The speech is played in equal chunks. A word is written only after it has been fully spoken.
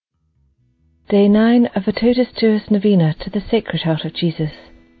Day 9 of a Totus2us Novena to the Sacred Heart of Jesus.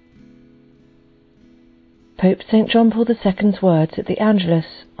 Pope St. John Paul II's words at the Angelus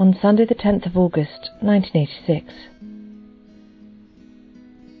on Sunday the 10th of August, 1986.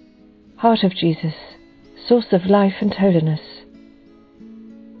 Heart of Jesus, source of life and holiness.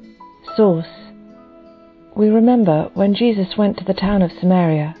 Source. We remember when Jesus went to the town of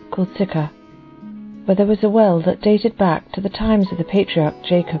Samaria, called Sychar, where there was a well that dated back to the times of the patriarch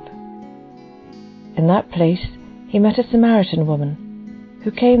Jacob. In that place he met a Samaritan woman,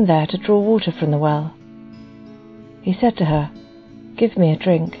 who came there to draw water from the well. He said to her, "Give me a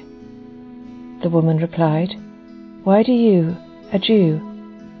drink." The woman replied, "Why do you, a Jew,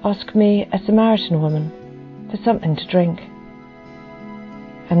 ask me, a Samaritan woman, for something to drink?"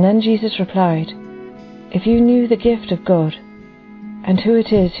 And then Jesus replied, "If you knew the gift of God, and who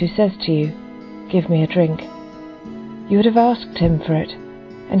it is who says to you, 'Give me a drink,' you would have asked him for it,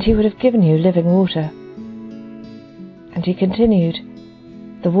 and he would have given you living water." And he continued,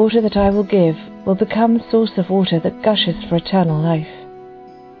 "The water that I will give will become a source of water that gushes for eternal life."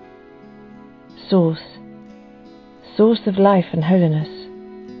 Source. Source of life and holiness.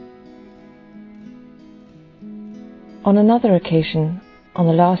 On another occasion, on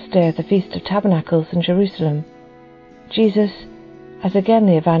the last day of the Feast of Tabernacles in Jerusalem, Jesus, as again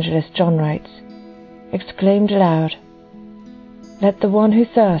the evangelist John writes, exclaimed aloud, "Let the one who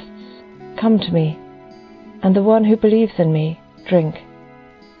thirsts come to me, and the one who believes in me drink."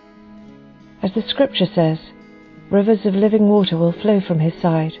 As the scripture says, rivers of living water will flow from his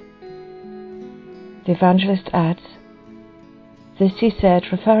side. The evangelist adds, "This he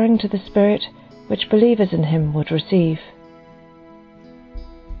said referring to the Spirit which believers in him would receive."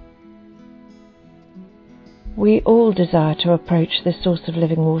 We all desire to approach this source of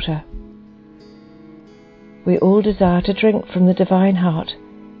living water. We all desire to drink from the divine heart,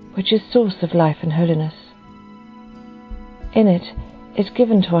 which is source of life and holiness. In it is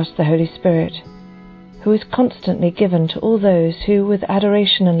given to us the Holy Spirit, who is constantly given to all those who, with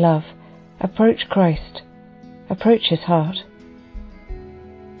adoration and love, approach Christ, approach his heart.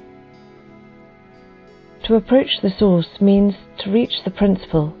 To approach the source means to reach the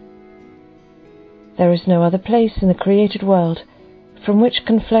principle. There is no other place in the created world from which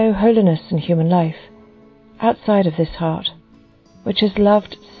can flow holiness in human life, outside of this heart, which has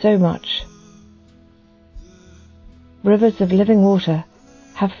loved so much. Rivers of living water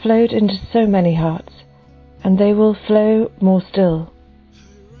have flowed into so many hearts, and they will flow more still.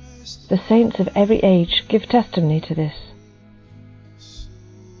 The saints of every age give testimony to this.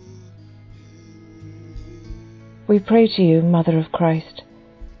 We pray to you, Mother of Christ,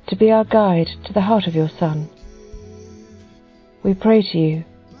 to be our guide to the heart of your Son. We pray to you,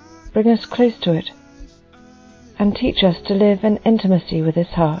 bring us close to it, and teach us to live in intimacy with his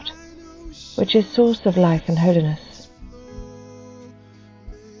heart, which is source of life and holiness.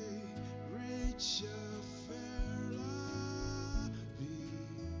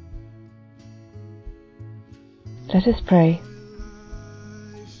 Let us pray.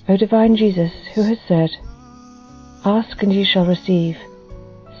 O divine Jesus, who has said, "Ask and you shall receive,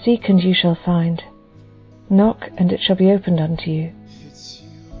 seek and you shall find, knock and it shall be opened unto you,"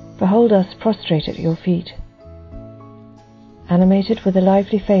 behold us prostrate at your feet. Animated with a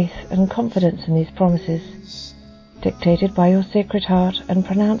lively faith and confidence in these promises, dictated by your sacred heart and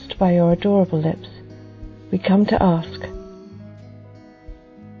pronounced by your adorable lips, we come to ask.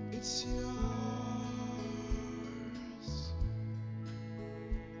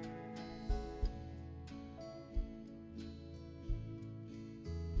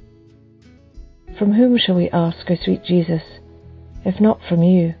 From whom shall we ask, O sweet Jesus, if not from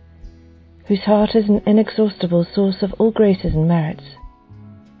you, whose heart is an inexhaustible source of all graces and merits?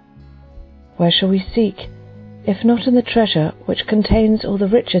 Where shall we seek, if not in the treasure which contains all the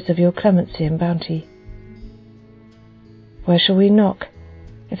riches of your clemency and bounty? Where shall we knock,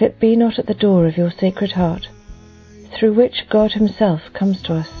 if it be not at the door of your sacred heart, through which God himself comes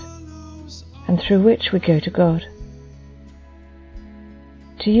to us, and through which we go to God?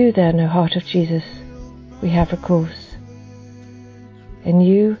 To you then, O heart of Jesus, we have recourse. In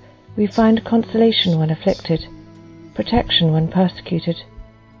you we find consolation when afflicted, protection when persecuted,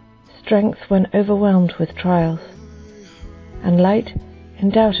 strength when overwhelmed with trials, and light in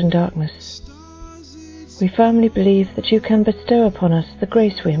doubt and darkness. We firmly believe that you can bestow upon us the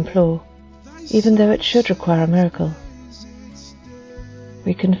grace we implore, even though it should require a miracle.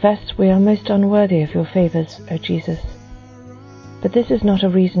 We confess we are most unworthy of your favours, O Jesus, but this is not a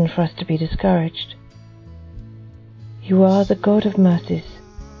reason for us to be discouraged. You are the God of mercies,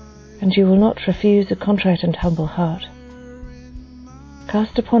 and you will not refuse a contrite and humble heart.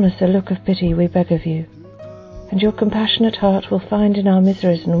 Cast upon us a look of pity, we beg of you, and your compassionate heart will find in our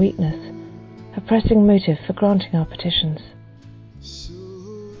miseries and weakness a pressing motive for granting our petitions.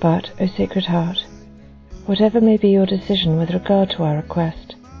 But, O Sacred Heart, whatever may be your decision with regard to our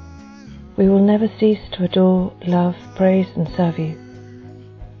request, we will never cease to adore, love, praise, and serve you.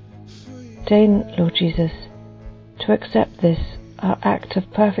 Deign, Lord Jesus, to accept this, our act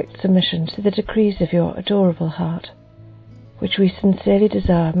of perfect submission to the decrees of your adorable heart, which we sincerely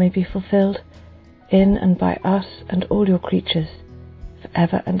desire may be fulfilled in and by us and all your creatures, for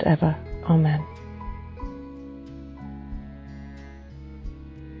ever and ever. Amen.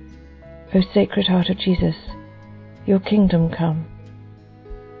 O Sacred Heart of Jesus, your kingdom come.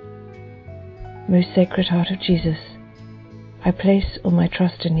 Most Sacred Heart of Jesus, I place all my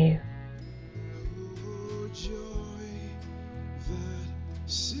trust in you.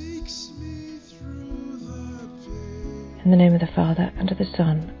 In the name of the Father, and of the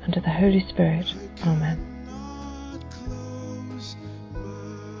Son, and of the Holy Spirit. Amen.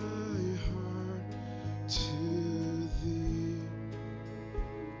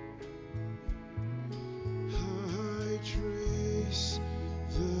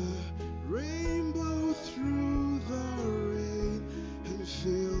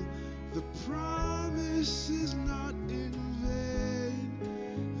 The promise is not in vain,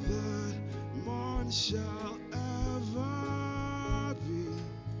 that morn shall ever be.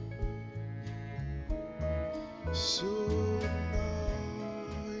 So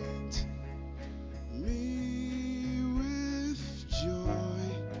anoint me with joy,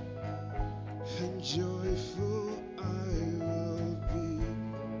 and joyful I will be.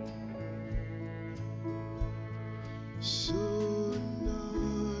 So